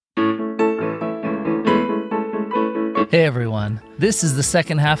Hey everyone, this is the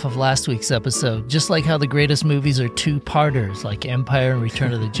second half of last week's episode. Just like how the greatest movies are two-parters, like Empire and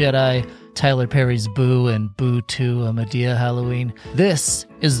Return of the Jedi, Tyler Perry's Boo and Boo 2, A Medea Halloween, this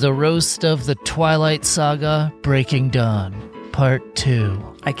is the roast of the Twilight Saga, Breaking Dawn, Part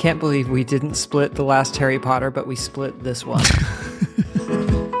 2. I can't believe we didn't split the last Harry Potter, but we split this one.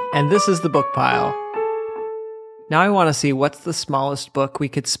 And this is the book pile. Now I want to see what's the smallest book we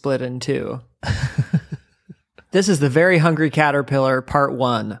could split in two. This is The Very Hungry Caterpillar, Part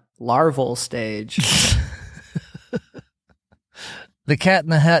 1, Larval Stage. The Cat in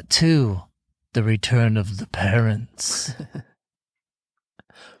the Hat 2, The Return of the Parents.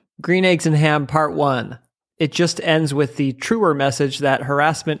 Green Eggs and Ham, Part 1. It just ends with the truer message that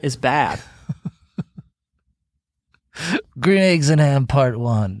harassment is bad. Green Eggs and Ham, Part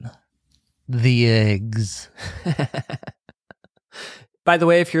 1, The Eggs. By the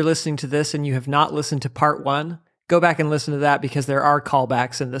way, if you're listening to this and you have not listened to Part 1, go back and listen to that because there are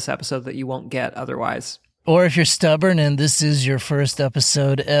callbacks in this episode that you won't get otherwise. Or if you're stubborn and this is your first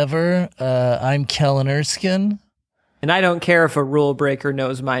episode ever, I'm Kellen Erskine. And I don't care if a rule breaker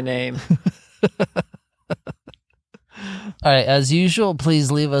knows my name. All right, as usual,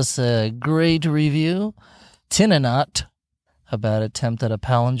 please leave us a great review. Tinanot, about attempt at a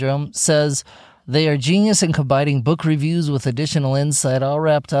palindrome, says, they are genius in combining book reviews with additional insight, all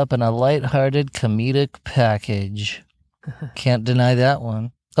wrapped up in a lighthearted comedic package. Can't deny that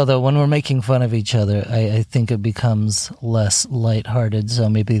one. Although when we're making fun of each other, I think it becomes less lighthearted, so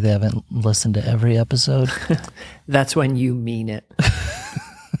maybe they haven't listened to every episode. That's when you mean it.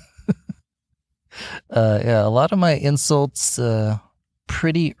 Yeah, a lot of my insults,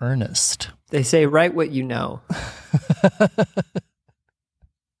 pretty earnest. They say, write what you know.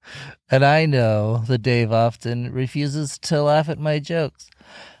 And I know that Dave often refuses to laugh at my jokes.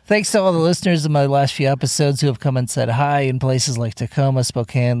 Thanks to all the listeners of my last few episodes who have come and said hi in places like Tacoma,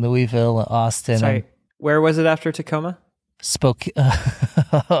 Spokane, Louisville, Austin. Sorry, where was it after Tacoma?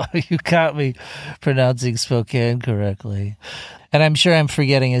 You caught me pronouncing Spokane correctly. And I'm sure I'm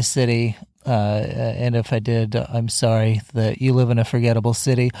forgetting a city. And if I did, I'm sorry that you live in a forgettable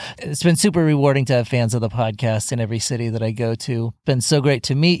city. It's been super rewarding to have fans of the podcast in every city that I go to. Been so great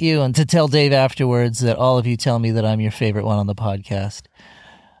to meet you and to tell Dave afterwards that all of you tell me that I'm your favorite one on the podcast.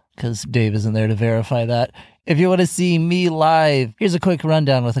 Because Dave isn't there to verify that. If you want to see me live, here's a quick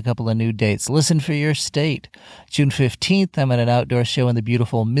rundown with a couple of new dates. Listen for your state. June 15th, I'm at an outdoor show in the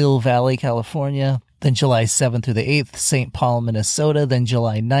beautiful Mill Valley, California. Then July 7th through the 8th, St. Paul, Minnesota. Then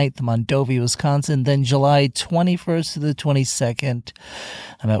July 9th, Mondovi, Wisconsin. Then July 21st to the 22nd,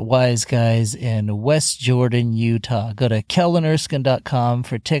 I'm at Wise Guys in West Jordan, Utah. Go to kellenerskine.com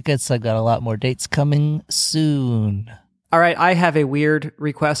for tickets. I've got a lot more dates coming soon. All right, I have a weird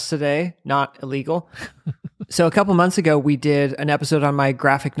request today, not illegal. So a couple months ago, we did an episode on my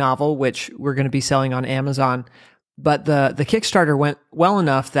graphic novel, which we're going to be selling on Amazon. But the Kickstarter went well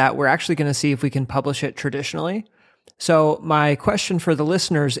enough that we're actually going to see if we can publish it traditionally. So my question for the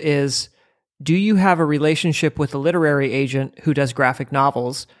listeners is, do you have a relationship with a literary agent who does graphic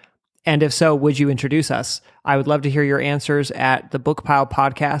novels? And if so, would you introduce us? I would love to hear your answers at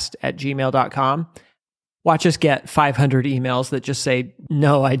thebookpilepodcast@gmail.com. Watch us get 500 emails that just say,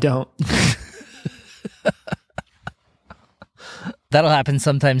 no, I don't. That'll happen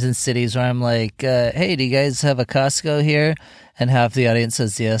sometimes in cities where I'm like, hey, do you guys have a Costco here? And half the audience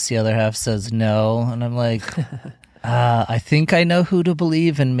says yes, the other half says no. And I'm like, I think I know who to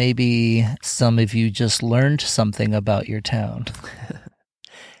believe, and maybe some of you just learned something about your town.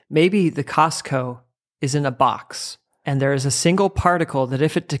 Maybe the Costco is in a box, and there is a single particle that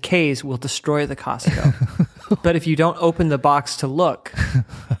if it decays will destroy the Costco. But if you don't open the box to look...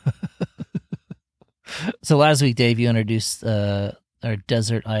 So last week, Dave, you introduced our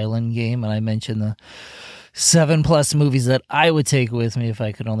Desert Island game, and I mentioned the 7+ movies that I would take with me if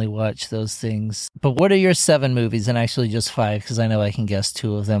I could only watch those things. But what are your 7 movies, and actually just 5, because I know I can guess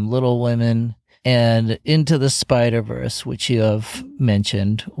 2 of them, Little Women and Into the Spider-Verse, which you have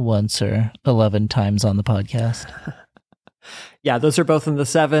mentioned once or 11 times on the podcast. Yeah, those are both in the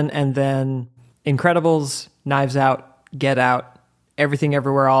 7, and then Incredibles, Knives Out, Get Out, Everything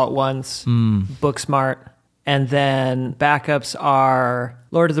Everywhere All at Once, Booksmart, and then backups are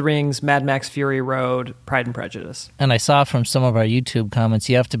Lord of the Rings, Mad Max Fury Road, Pride and Prejudice. And I saw from some of our YouTube comments,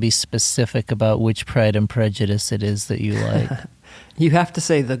 you have to be specific about which Pride and Prejudice it is that you like. You have to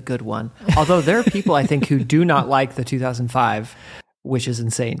say the good one. Although there are people, I think, who do not like the 2005, which is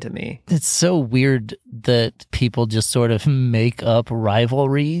insane to me. It's so weird that people just sort of make up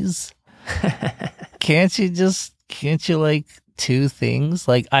rivalries. Can't you like 2 things?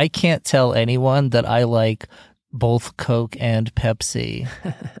 Like, I can't tell anyone that I like both Coke and Pepsi.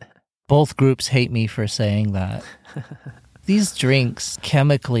 Both groups hate me for saying that. These drinks,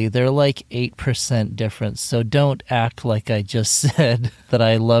 chemically, they're like 8% difference, so don't act like I just said that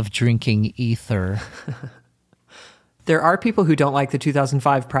I love drinking ether. There are people who don't like the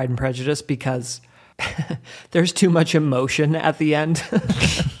 2005 Pride and Prejudice because there's too much emotion at the end.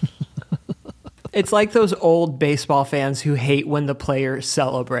 It's like those old baseball fans who hate when the players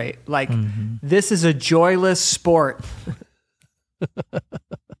celebrate. Like, This is a joyless sport.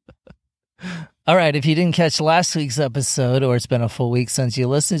 All right, if you didn't catch last week's episode, or it's been a full week since you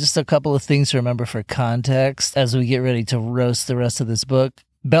listened, just a couple of things to remember for context as we get ready to roast the rest of this book.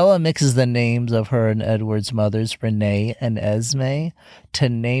 Bella mixes the names of her and Edward's mothers, Renee and Esme, to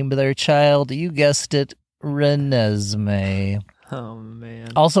name their child, you guessed it, Renesmee. Oh, man.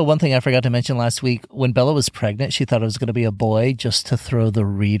 Also, one thing I forgot to mention last week, when Bella was pregnant, she thought it was going to be a boy just to throw the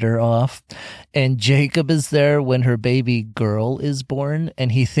reader off. And Jacob is there when her baby girl is born,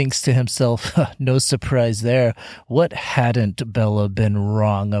 and he thinks to himself, no surprise there, what hadn't Bella been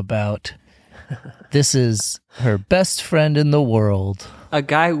wrong about? This is her best friend in the world. A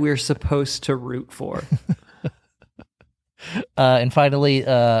guy we're supposed to root for. And finally,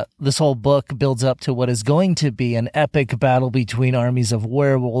 this whole book builds up to what is going to be an epic battle between armies of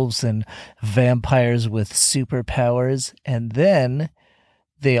werewolves and vampires with superpowers. And then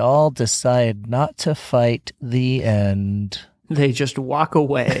they all decide not to fight. The end. They just walk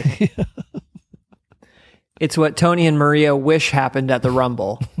away. It's what Tony and Maria wish happened at the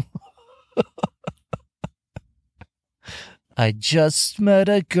Rumble. I just met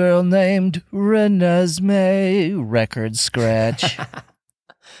a girl named Renesmee. Record scratch.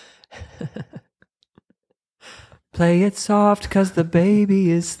 Play it soft 'cause the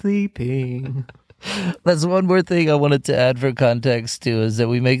baby is sleeping. That's one more thing I wanted to add for context too, is that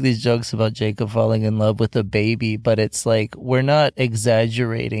we make these jokes about Jacob falling in love with a baby, but it's like, we're not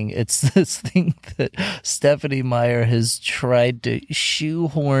exaggerating. It's this thing that Stephenie Meyer has tried to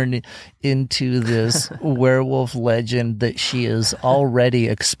shoehorn into this werewolf legend that she is already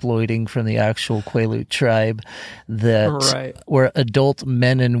exploiting from the actual Quaalude tribe, that where adult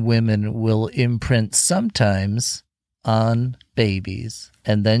men and women will imprint sometimes on babies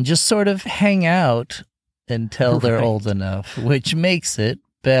and then just sort of hang out until they're old enough, which makes it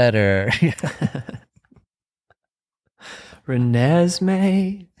better.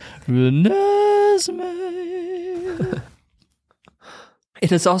 Renesmee.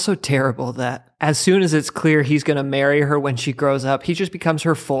 It is also terrible that as soon as it's clear he's going to marry her when she grows up, he just becomes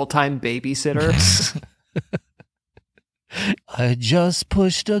her full-time babysitter. I just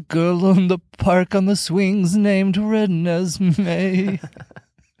pushed a girl on the park on the swings named Renesmee.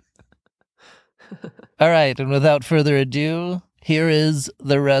 All right, and without further ado, here is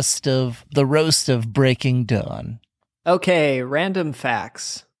the rest of the roast of Breaking Dawn. Okay, random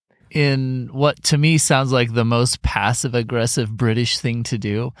facts. In what to me sounds like the most passive-aggressive British thing to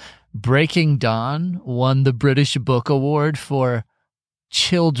do, Breaking Dawn won the British Book Award for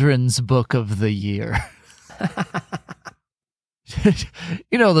Children's Book of the Year.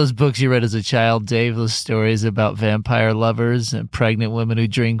 You know those books you read as a child, Dave, those stories about vampire lovers and pregnant women who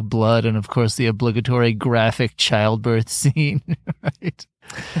drink blood, and of course the obligatory graphic childbirth scene, right?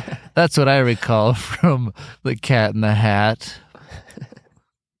 That's what I recall from The Cat in the Hat.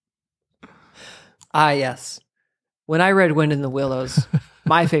 Ah, yes. When I read Wind in the Willows,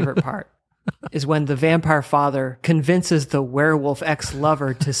 my favorite part is when the vampire father convinces the werewolf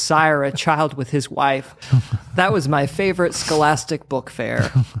ex-lover to sire a child with his wife. That was my favorite scholastic book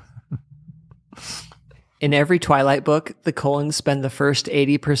fare. In every Twilight book, the Cullens spend the first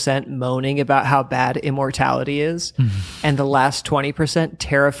 80% moaning about how bad immortality is, and the last 20%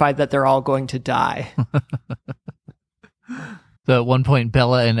 terrified that they're all going to die. So at one point,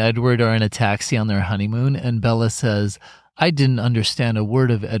 Bella and Edward are in a taxi on their honeymoon, and Bella says, I didn't understand a word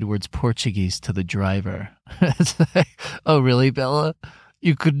of Edward's Portuguese to the driver. It's like, oh, really, Bella?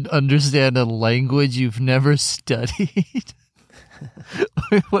 You couldn't understand a language you've never studied?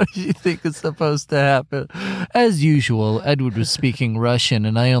 What did you think is supposed to happen? As usual, Edward was speaking Russian,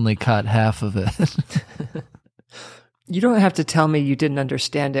 and I only caught half of it. You don't have to tell me you didn't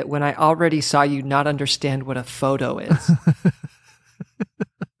understand it when I already saw you not understand what a photo is.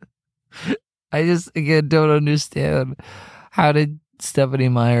 I just, again, don't understand. How did Stephenie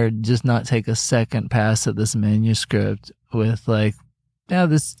Meyer just not take a second pass at this manuscript with like, now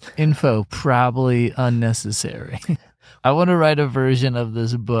this info probably unnecessary. I want to write a version of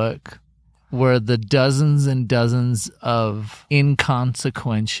this book where the dozens and dozens of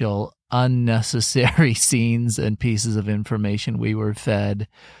inconsequential, unnecessary scenes and pieces of information we were fed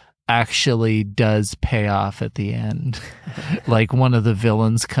actually does pay off at the end. Like one of the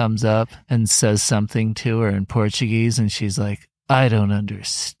villains comes up and says something to her in Portuguese, and she's like, I don't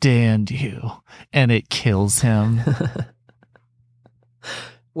understand you. And it kills him.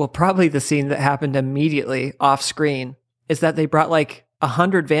 Well, probably the scene that happened immediately off screen is that they brought like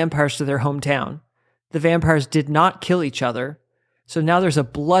 100 vampires to their hometown. The vampires did not kill each other. So now there's a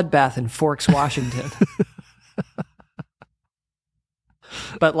bloodbath in Forks, Washington.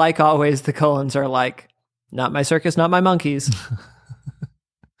 But like always, the Cullens are like, not my circus, not my monkeys.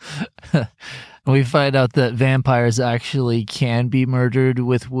 We find out that vampires actually can be murdered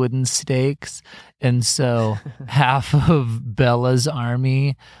with wooden stakes. And so half of Bella's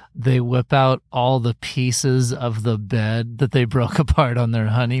army, they whip out all the pieces of the bed that they broke apart on their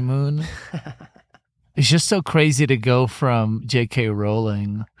honeymoon. It's just so crazy to go from J.K.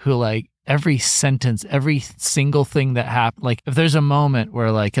 Rowling, who like every sentence, every single thing that happened, like if there's a moment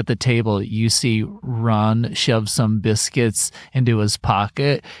where like at the table you see Ron shove some biscuits into his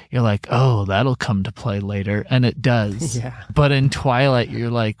pocket, you're like, oh, that'll come to play later. And it does. Yeah. But in Twilight,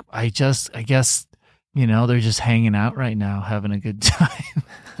 you're like, I guess, you know, they're just hanging out right now, having a good time.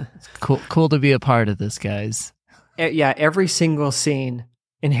 It's cool to be a part of this, guys. Yeah, every single scene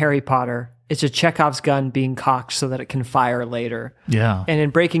in Harry Potter, it's a Chekhov's gun being cocked so that it can fire later. Yeah. And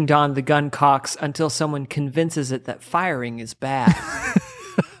in Breaking Dawn, the gun cocks until someone convinces it that firing is bad.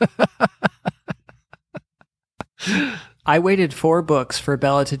 I waited 4 books for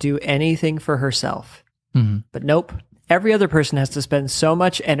Bella to do anything for herself. Mm-hmm. But nope. Every other person has to spend so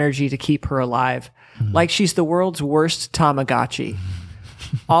much energy to keep her alive. Mm-hmm. Like she's the world's worst Tamagotchi.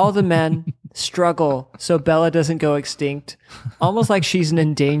 All the men struggle so Bella doesn't go extinct, almost like she's an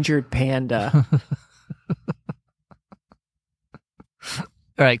endangered panda. All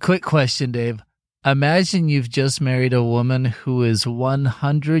right, quick question, Dave. Imagine you've just married a woman who is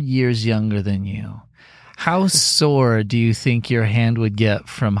 100 years younger than you. How sore do you think your hand would get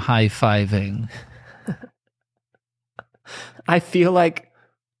from high-fiving? I feel like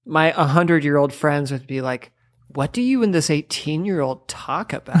my 100-year-old friends would be like, what do you and this 18-year-old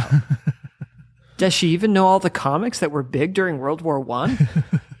talk about? Does she even know all the comics that were big during World War I?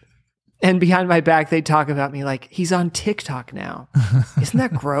 And behind my back, they talk about me like, he's on TikTok now. Isn't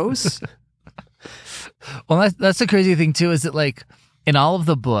that gross? Well, that's the crazy thing, too, is that, like, in all of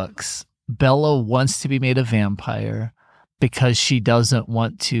the books, Bella wants to be made a vampire because she doesn't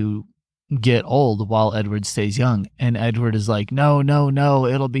want to get old while Edward stays young. And Edward is like, no,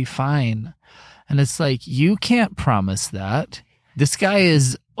 it'll be fine. And it's like, you can't promise that. This guy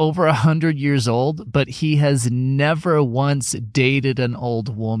is over 100 years old, but he has never once dated an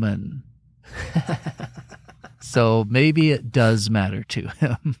old woman. So maybe it does matter to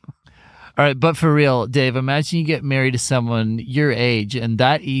him. All right, but for real, Dave, imagine you get married to someone your age, and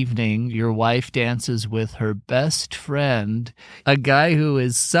that evening your wife dances with her best friend, a guy who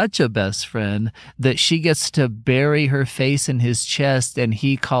is such a best friend that she gets to bury her face in his chest and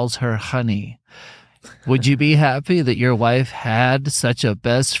he calls her honey. Would you be happy that your wife had such a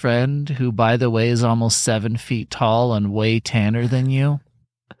best friend who, by the way, is almost 7 feet tall and way tanner than you?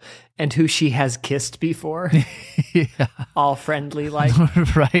 And who she has kissed before? Yeah. All friendly like.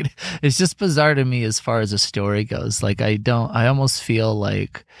 Right. It's just bizarre to me as far as the story goes. Like, I almost feel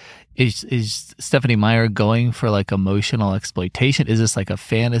like, is Stephenie Meyer going for like emotional exploitation? Is this like a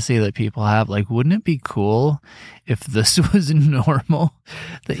fantasy that people have? Like, wouldn't it be cool if this was normal,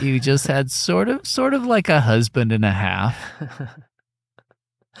 that you just had sort of like a husband and a half?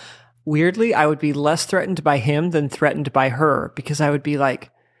 Weirdly, I would be less threatened by him than threatened by her, because I would be like,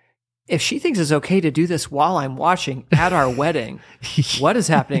 if she thinks it's okay to do this while I'm watching at our wedding, what is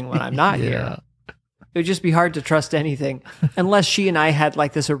happening when I'm not here? It would just be hard to trust anything, unless she and I had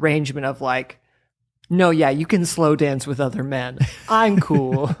like this arrangement of like, no, yeah, you can slow dance with other men. I'm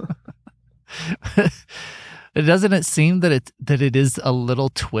cool. Doesn't it seem that it is a little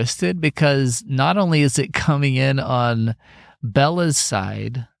twisted, because not only is it coming in on Bella's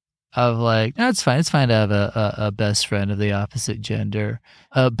side of like, no, it's fine to have a best friend of the opposite gender,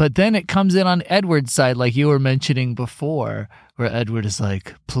 but then it comes in on Edward's side, like you were mentioning before, where Edward is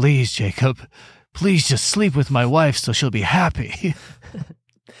like, please, Jacob, please just sleep with my wife so she'll be happy.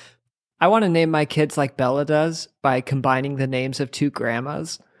 I want to name my kids like Bella does by combining the names of 2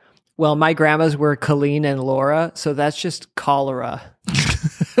 grandmas. Well, my grandmas were Colleen and Laura, so that's just cholera.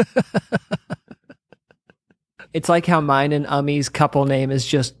 It's like how mine and Ummy's couple name is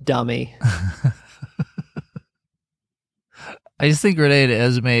just Dummy. I just think Renee and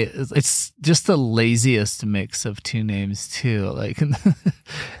Esme, it's just the laziest mix of 2 names, too. Like,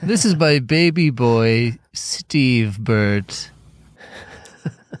 this is my baby boy, Steve Burt.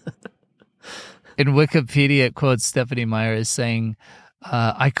 In Wikipedia, it quotes Stephenie Meyer as saying,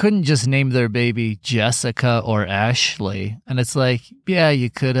 I couldn't just name their baby Jessica or Ashley. And it's like, yeah,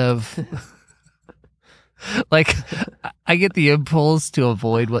 you could have. Like, I get the impulse to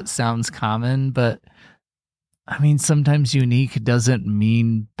avoid what sounds common, but I mean, sometimes unique doesn't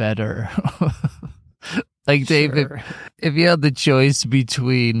mean better. Like, Dave, if you had the choice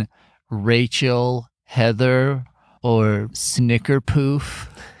between Rachel, Heather, or Snickerpoof,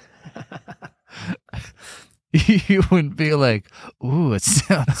 you wouldn't be like, ooh, it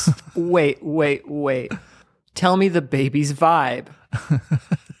sounds... Wait. Tell me the baby's vibe.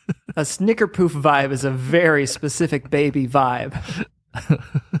 A Snickerpoof vibe is a very specific baby vibe.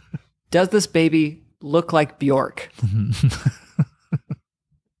 Does this baby look like Bjork?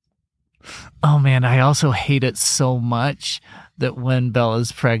 Oh, man, I also hate it so much that when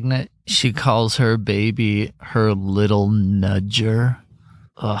Bella's pregnant, she calls her baby her little nudger.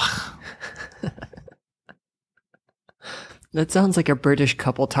 Ugh. That sounds like a British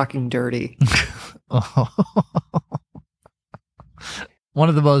couple talking dirty. One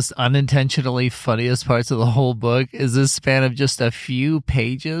of the most unintentionally funniest parts of the whole book is this span of just a few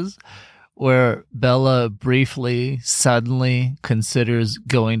pages where Bella briefly, suddenly considers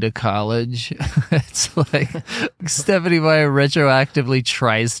going to college. It's like Stephenie Meyer retroactively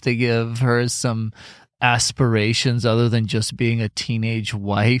tries to give her some aspirations other than just being a teenage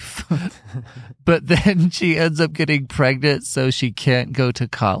wife. But then she ends up getting pregnant, so she can't go to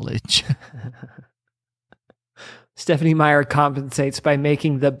college. Stephenie Meyer compensates by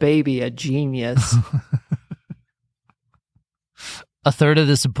making the baby a genius. A third of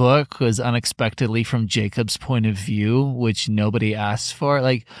this book was unexpectedly from Jacob's point of view, which nobody asked for.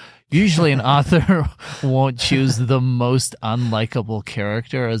 Like, usually an author won't choose the most unlikable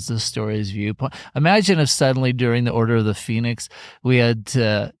character as the story's viewpoint. Imagine if suddenly during the Order of the Phoenix, we had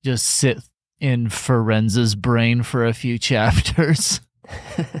to just sit in Ferenza's brain for a few chapters.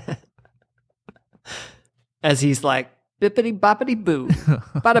 As he's like, bippity boppity boo,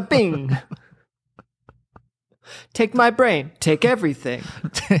 bada bing. Take my brain, take everything.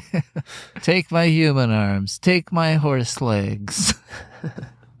 Take my human arms, take my horse legs.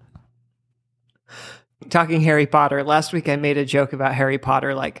 Talking Harry Potter, last week I made a joke about Harry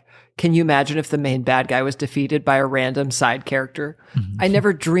Potter, like, can you imagine if the main bad guy was defeated by a random side character? I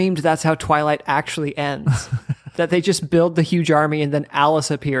never dreamed that's how Twilight actually ends. That they just build the huge army and then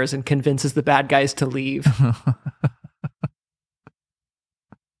Alice appears and convinces the bad guys to leave.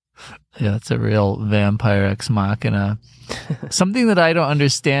 Yeah, it's a real vampire ex machina. Something that I don't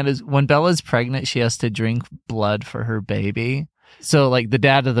understand is when Bella's pregnant, she has to drink blood for her baby. So, like, the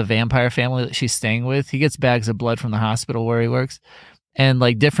dad of the vampire family that she's staying with, he gets bags of blood from the hospital where he works. And,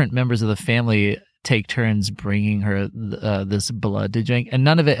 like, different members of the family take turns bringing her this blood to drink, and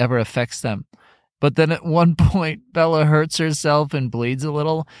none of it ever affects them. But then at one point, Bella hurts herself and bleeds a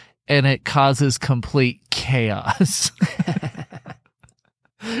little, and it causes complete chaos.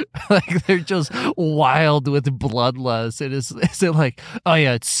 Like, they're just wild with bloodlust. Is it like, oh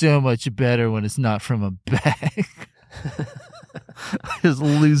yeah, it's so much better when it's not from a bag? I just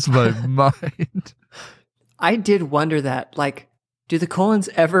lose my mind. I did wonder that, like, do the Cullens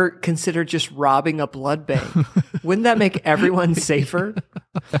ever consider just robbing a blood bank? Wouldn't that make everyone safer?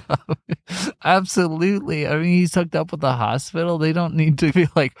 Absolutely. I mean, he's hooked up with the hospital. They don't need to be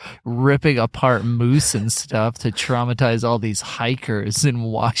like ripping apart moose and stuff to traumatize all these hikers in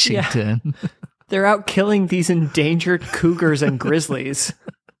Washington. Yeah. They're out killing these endangered cougars and grizzlies.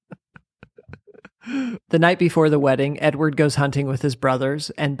 The night before the wedding, Edward goes hunting with his brothers,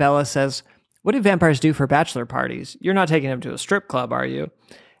 and Bella says, "What do vampires do for bachelor parties? You're not taking them to a strip club, are you?"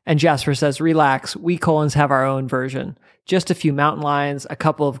 And Jasper says, "Relax, we Cullens have our own version. Just a few mountain lions, a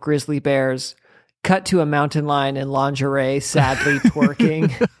couple of grizzly bears, cut to a mountain lion in lingerie, sadly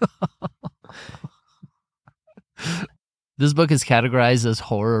twerking." This book is categorized as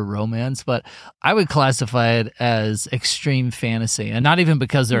horror romance, but I would classify it as extreme fantasy. And not even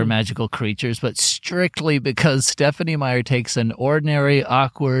because there are magical creatures, but strictly because Stephenie Meyer takes an ordinary,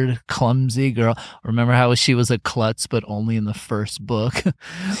 awkward, clumsy girl. Remember how she was a klutz, but only in the first book?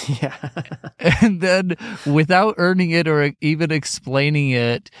 Yeah. And then, without earning it or even explaining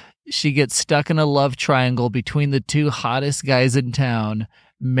it, she gets stuck in a love triangle between the two hottest guys in town,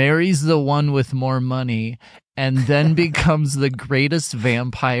 marries the one with more money, and then becomes the greatest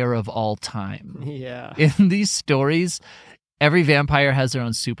vampire of all time. Yeah. In these stories, every vampire has their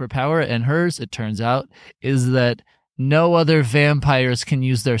own superpower, and hers, it turns out, is that no other vampires can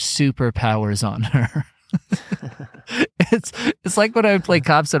use their superpowers on her. It's like when I would play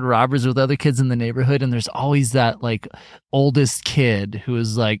cops and robbers with other kids in the neighborhood, and there's always that like oldest kid who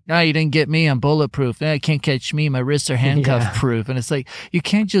is like, "No, you didn't get me. I'm bulletproof. You can't catch me. My wrists are handcuff proof." And it's like, you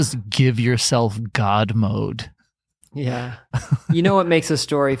can't just give yourself God mode. Yeah. You know what makes a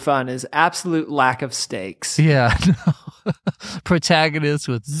story fun is absolute lack of stakes. Yeah. No. Protagonist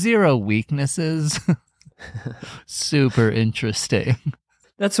with zero weaknesses. Super interesting.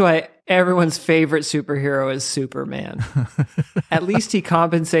 That's why everyone's favorite superhero is Superman. At least he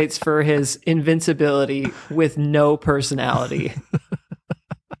compensates for his invincibility with no personality.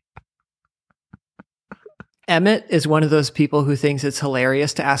 Emmett is one of those people who thinks it's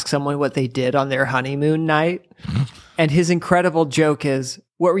hilarious to ask someone what they did on their honeymoon night. And his incredible joke is,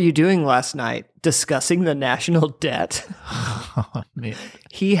 "What were you doing last night? Discussing the national debt?" Oh, man.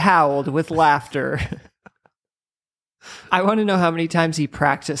 He howled with laughter. I want to know how many times he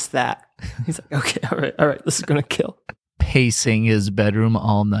practiced that. He's like, okay, all right, this is going to kill. Pacing his bedroom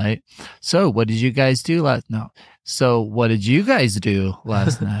all night. So, what did you guys do last night? So, what did you guys do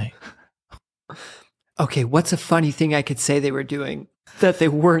last night? Okay, what's a funny thing I could say they were doing that they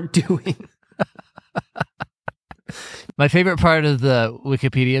weren't doing? My favorite part of the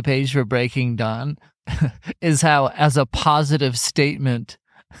Wikipedia page for Breaking Dawn is how, as a positive statement,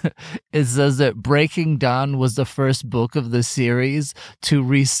 it says that Breaking Dawn was the first book of the series to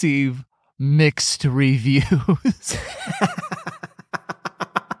receive mixed reviews.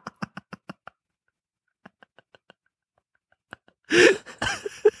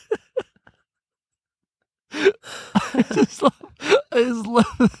 I just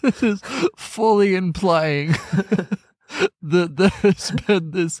love this fully implying that there's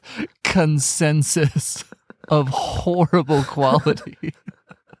been this consensus of horrible quality.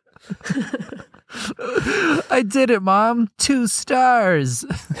 I did it, Mom. 2 stars.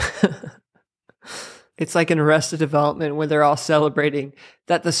 It's like in Arrested Development when they're all celebrating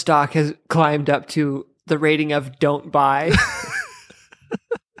that the stock has climbed up to the rating of don't buy.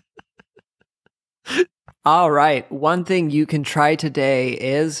 All right. One thing you can try today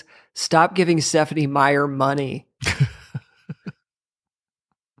is stop giving Stephenie Meyer money.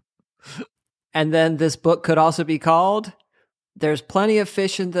 And then this book could also be called There's Plenty of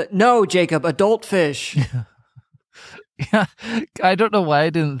Fish in the... No, Jacob, adult fish. Yeah, I don't know why I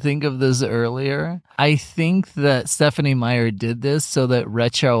didn't think of this earlier. I think that Stephenie Meyer did this so that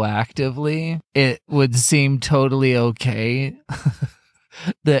retroactively it would seem totally okay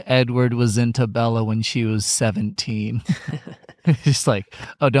that Edward was into Bella when she was 17. Just like,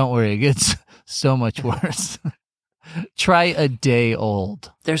 oh, don't worry, it gets so much worse. Try a day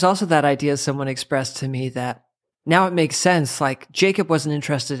old. There's also that idea someone expressed to me that now it makes sense. Like, Jacob wasn't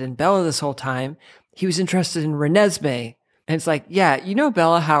interested in Bella this whole time. He was interested in Renesmee. And it's like, yeah, you know,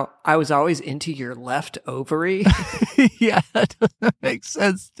 Bella, how I was always into your left ovary? Yeah, that makes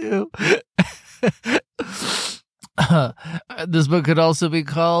sense too. This book could also be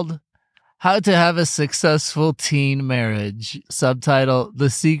called How to Have a Successful Teen Marriage. Subtitle, The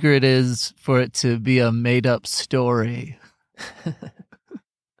Secret is for it to be a made-up story.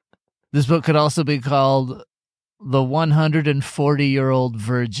 This book could also be called The 140-Year-Old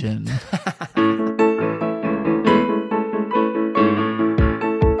Virgin.